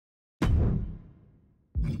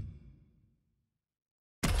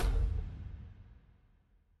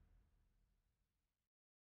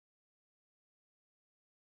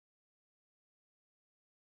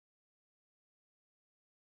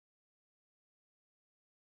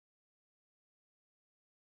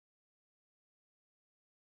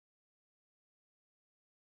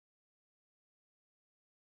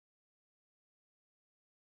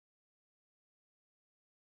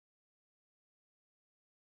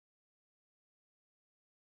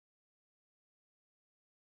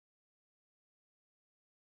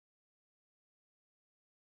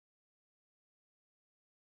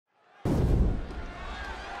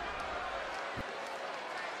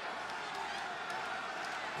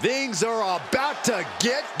Things are about to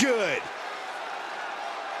get good.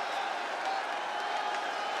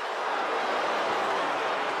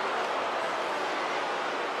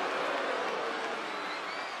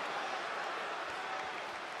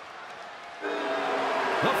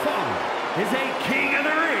 The following is a King of the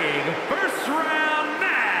Ring first round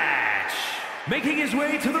match. Making his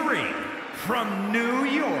way to the ring from New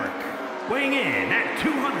York, weighing in at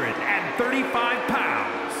 235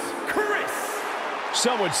 pounds, Chris.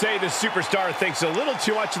 Some would say this superstar thinks a little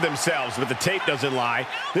too much of themselves, but the tape doesn't lie.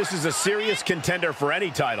 This is a serious contender for any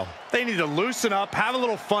title. They need to loosen up, have a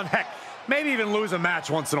little fun, heck, maybe even lose a match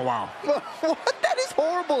once in a while. What? That is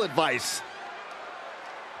horrible advice.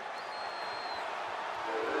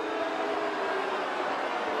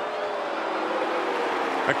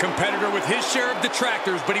 A competitor with his share of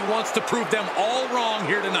detractors, but he wants to prove them all wrong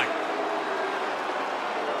here tonight.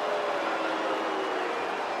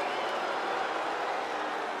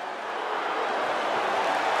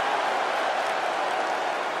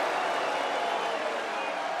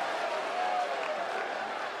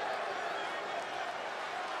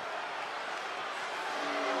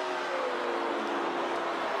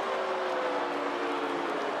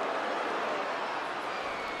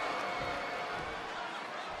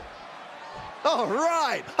 All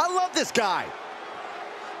right, I love this guy.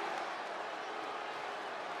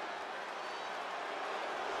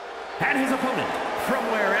 And his opponent, from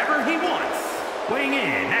wherever he wants, weighing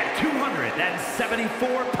in at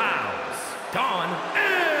 274 pounds, Darnell.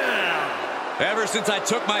 Ever since I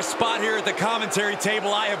took my spot here at the commentary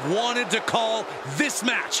table, I have wanted to call this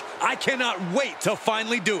match. I cannot wait to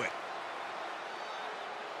finally do it.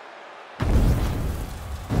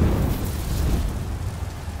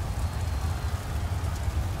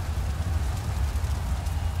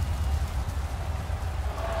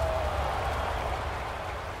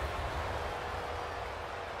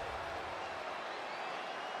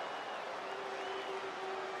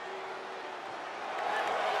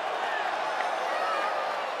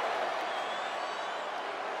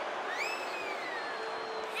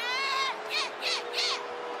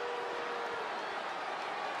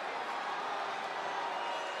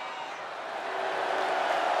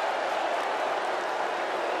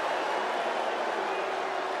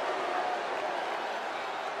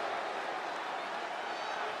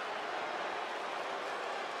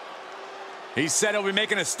 He said he'll be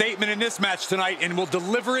making a statement in this match tonight and will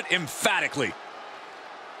deliver it emphatically.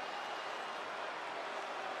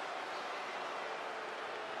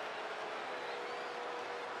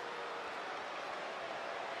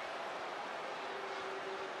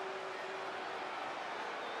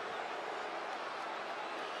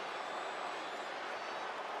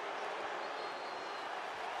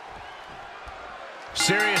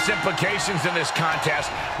 Serious implications in this contest.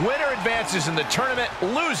 Winner advances in the tournament.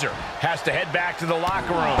 Loser has to head back to the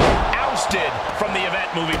locker room. Ousted from the event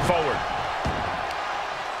moving forward.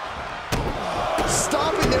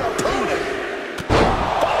 Stopping their opponent.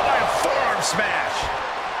 Followed by a forearm smash.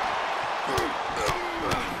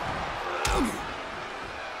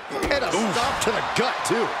 And a stop to the gut,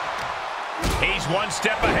 too. He's one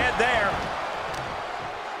step ahead there.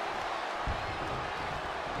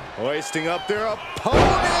 Hoisting up their opponent.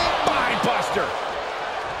 Mind buster.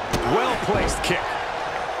 Well-placed kick.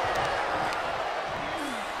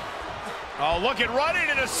 Oh, look at running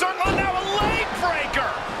in a circle. Now a leg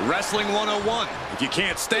breaker. Wrestling 101. If you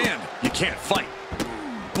can't stand, you can't fight.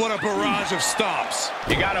 What a barrage of stomps.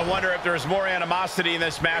 You got to wonder if there's more animosity in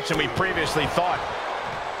this match than we previously thought.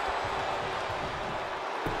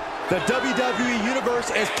 The WWE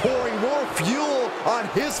Universe is pouring more fuel on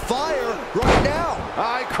his fire right now.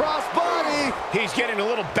 High cross body. He's getting a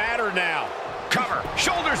little battered now. Cover.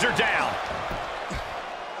 Shoulders are down.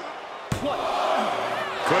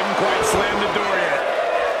 Couldn't quite slam the door yet.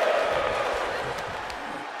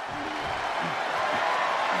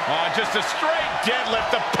 Oh, just a straight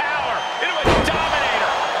deadlift. The power into a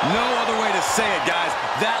dominator. No other way to say it, guys.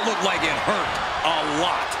 That looked like it hurt a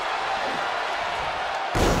lot.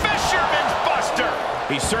 Fisherman's buster.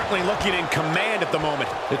 He's certainly looking in command at the moment.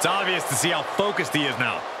 It's obvious to see how focused he is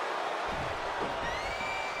now.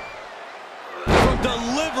 From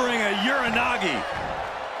delivering a Uranagi.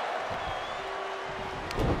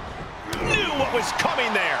 Knew what was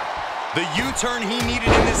coming there. The U-turn he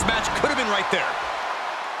needed in this match could have been right there.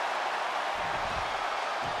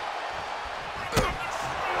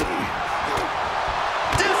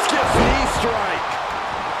 Discus knee strike.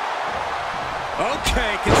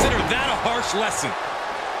 Okay, consider that a harsh lesson.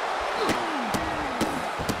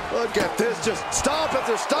 Look at this, just stomp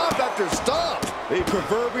after stomp after stomp. The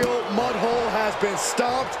proverbial mud hole has been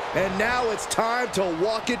stomped, and now it's time to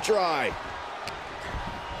walk it dry.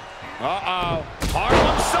 Uh-oh.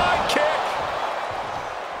 Harlem sidekick.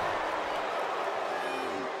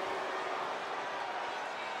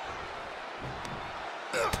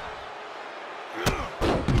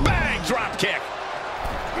 Bang, drop kick.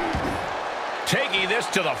 Taking this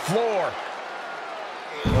to the floor.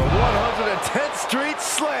 The 110th Street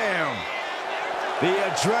Slam. The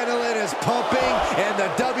adrenaline is pumping, and the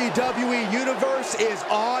WWE Universe is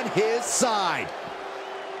on his side.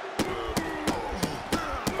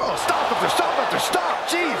 Oh, stop after stop after stop,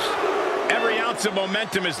 jeez. Every ounce of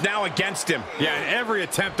momentum is now against him. Yeah, and every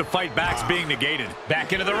attempt to fight back's being negated.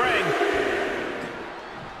 Back into the ring.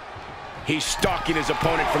 He's stalking his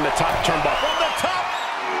opponent from the top turnbuckle. From the top!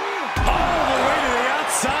 All the way to the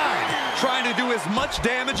outside. Trying to do as much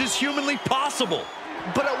damage as humanly possible.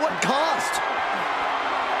 But at what cost?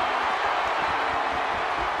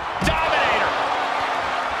 Dominator!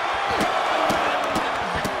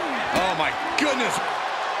 Oh my goodness.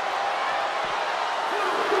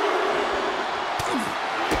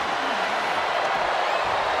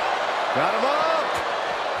 Got him up!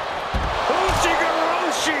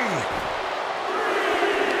 Ushigoroshi!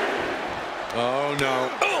 Oh no.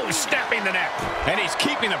 Oh, snapping the neck. And he's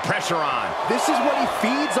keeping the pressure on. This is what he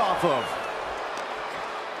feeds off of.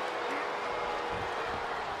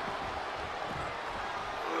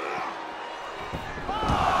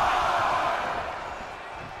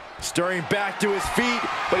 Stirring back to his feet,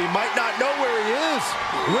 but he might not know where he is.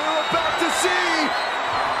 We're about to see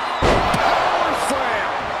Power Slam.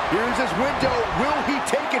 Here's his window. Will he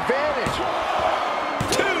take advantage?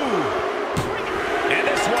 2. And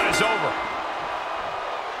this one is over.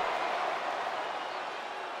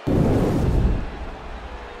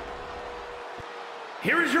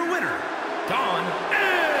 Here is your winner, Darnell.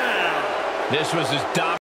 This was his dominant.